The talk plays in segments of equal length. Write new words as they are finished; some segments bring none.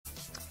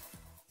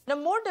Now,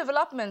 more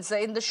developments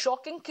in the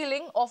shocking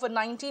killing of a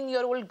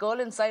 19-year-old girl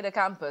inside a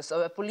campus.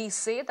 Police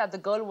say that the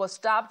girl was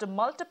stabbed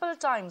multiple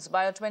times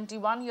by a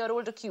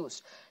 21-year-old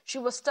accused. She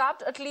was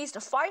stabbed at least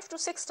 5 to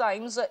 6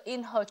 times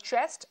in her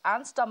chest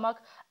and stomach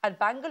at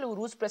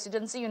Bengaluru's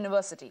Presidency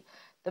University.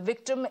 The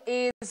victim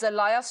is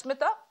Laya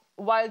Smita,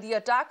 while the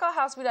attacker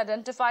has been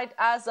identified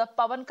as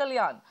Pavan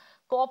Kalyan.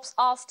 Cops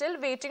are still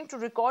waiting to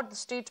record the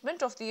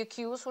statement of the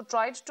accused who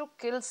tried to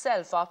kill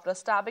self after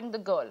stabbing the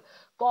girl.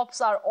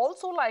 Cops are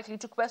also likely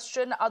to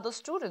question other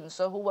students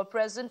who were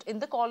present in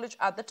the college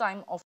at the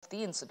time of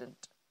the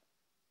incident.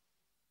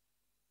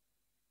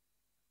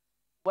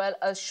 Well,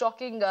 a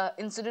shocking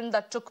incident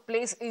that took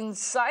place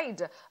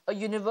inside a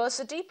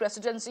university,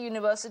 Presidency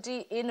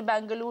University in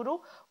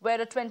Bengaluru,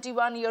 where a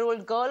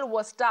 21-year-old girl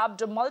was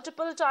stabbed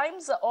multiple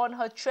times on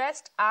her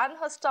chest and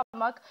her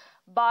stomach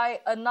by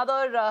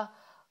another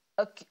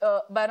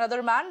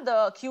man.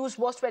 The accused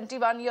was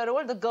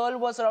 21-year-old. The girl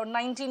was around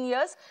 19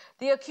 years.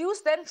 The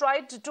accused then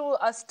tried to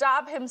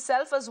stab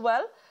himself as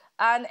well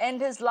and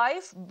end his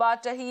life,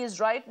 but he is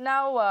right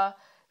now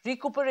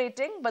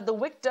recuperating. But the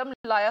victim,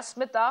 Laya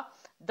Smita,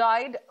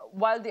 died,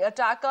 while the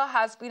attacker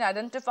has been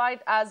identified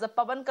as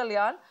Pavan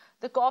Kalyan.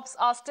 The cops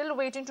are still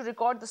waiting to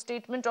record the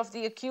statement of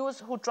the accused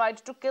who tried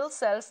to kill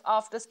self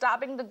after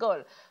stabbing the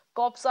girl.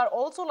 Cops are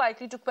also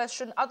likely to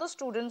question other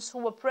students who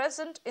were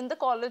present in the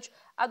college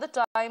at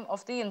the time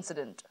of the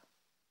incident.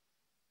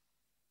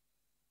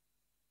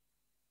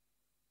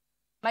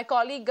 My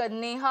colleague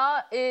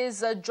Neha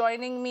is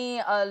joining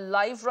me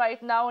live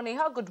right now.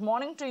 Neha, good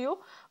morning to you.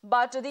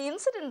 But the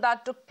incident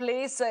that took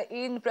place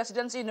in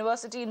Presidency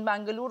University in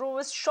Bengaluru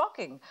was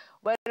shocking,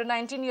 where a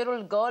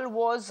 19-year-old girl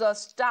was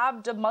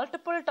stabbed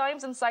multiple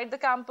times inside the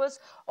campus.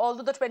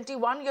 Although the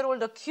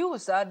 21-year-old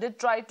accused did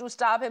try to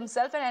stab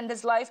himself and end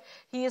his life,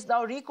 he is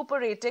now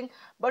recuperating.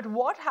 But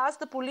what has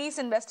the police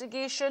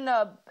investigation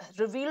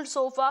revealed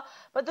so far?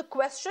 But the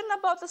question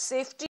about the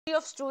safety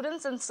of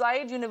students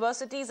inside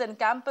universities and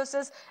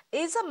campuses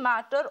is a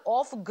matter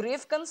of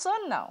grave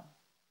concern now.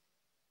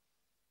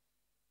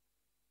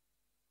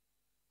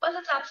 Well,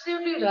 that's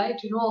absolutely right.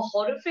 A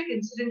horrific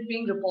incident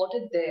being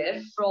reported there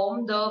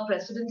from the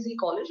Presidency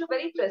College, a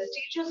very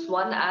prestigious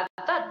one at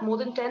that. More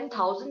than 10,000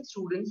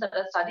 students that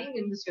are studying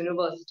in this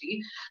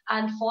university.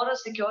 And for a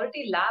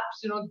security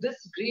lapse,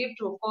 this grave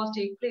to, of course,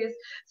 take place.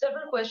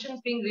 Several questions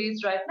being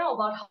raised right now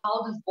about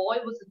how this boy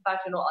was, in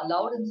fact,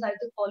 allowed inside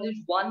the college.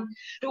 One,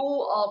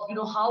 two,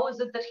 how is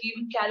it that he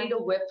even carried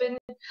a weapon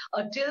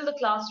till the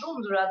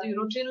classrooms, rather,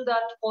 till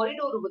that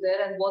corridor over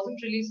there, and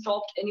wasn't really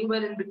stopped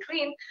anywhere in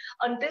between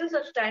until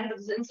such time that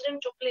this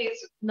incident took place.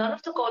 None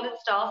of the college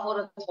staff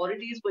or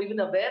authorities were even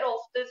aware of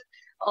this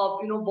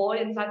boy,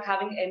 in fact,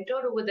 having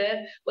entered over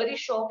there. Very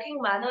shocking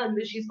manner in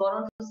which he's gone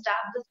on to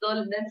stab this girl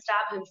and then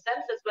stab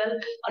himself as well.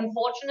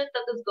 Unfortunate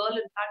that this girl,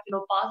 in fact,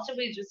 passed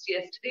away just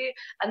yesterday,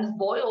 and this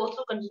boy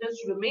also continues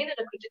to remain in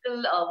a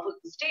critical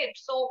state.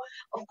 So,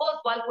 of course,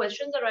 while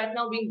questions are right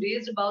now being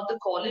raised about the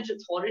college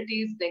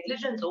authorities'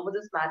 negligence over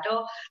this matter,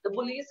 the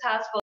police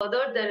has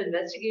furthered their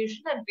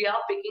investigation, and we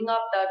are picking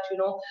up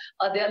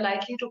that they are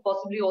likely to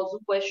possibly also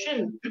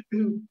question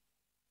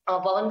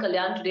Pavan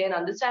Kalyan today and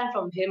understand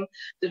from him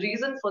the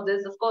reason for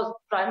this. Of course,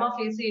 prima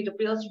facie, it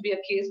appears to be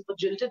a case of a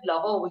jilted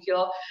lover over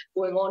here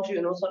going on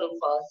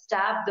to,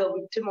 stab the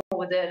victim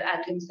over there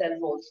and himself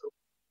also.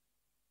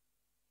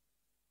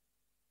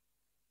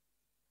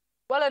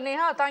 Well,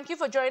 Neha, thank you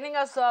for joining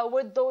us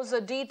with those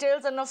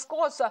details. And of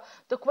course,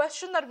 the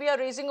question that we are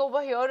raising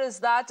over here is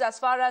that as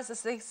far as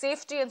the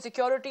safety and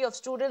security of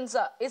students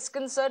is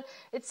concerned,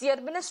 it's the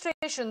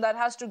administration that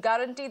has to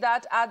guarantee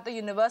that at the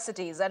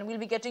universities. And we'll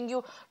be getting you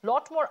a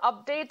lot more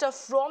update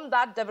from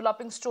that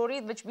developing story,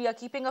 which we are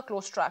keeping a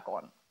close track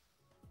on.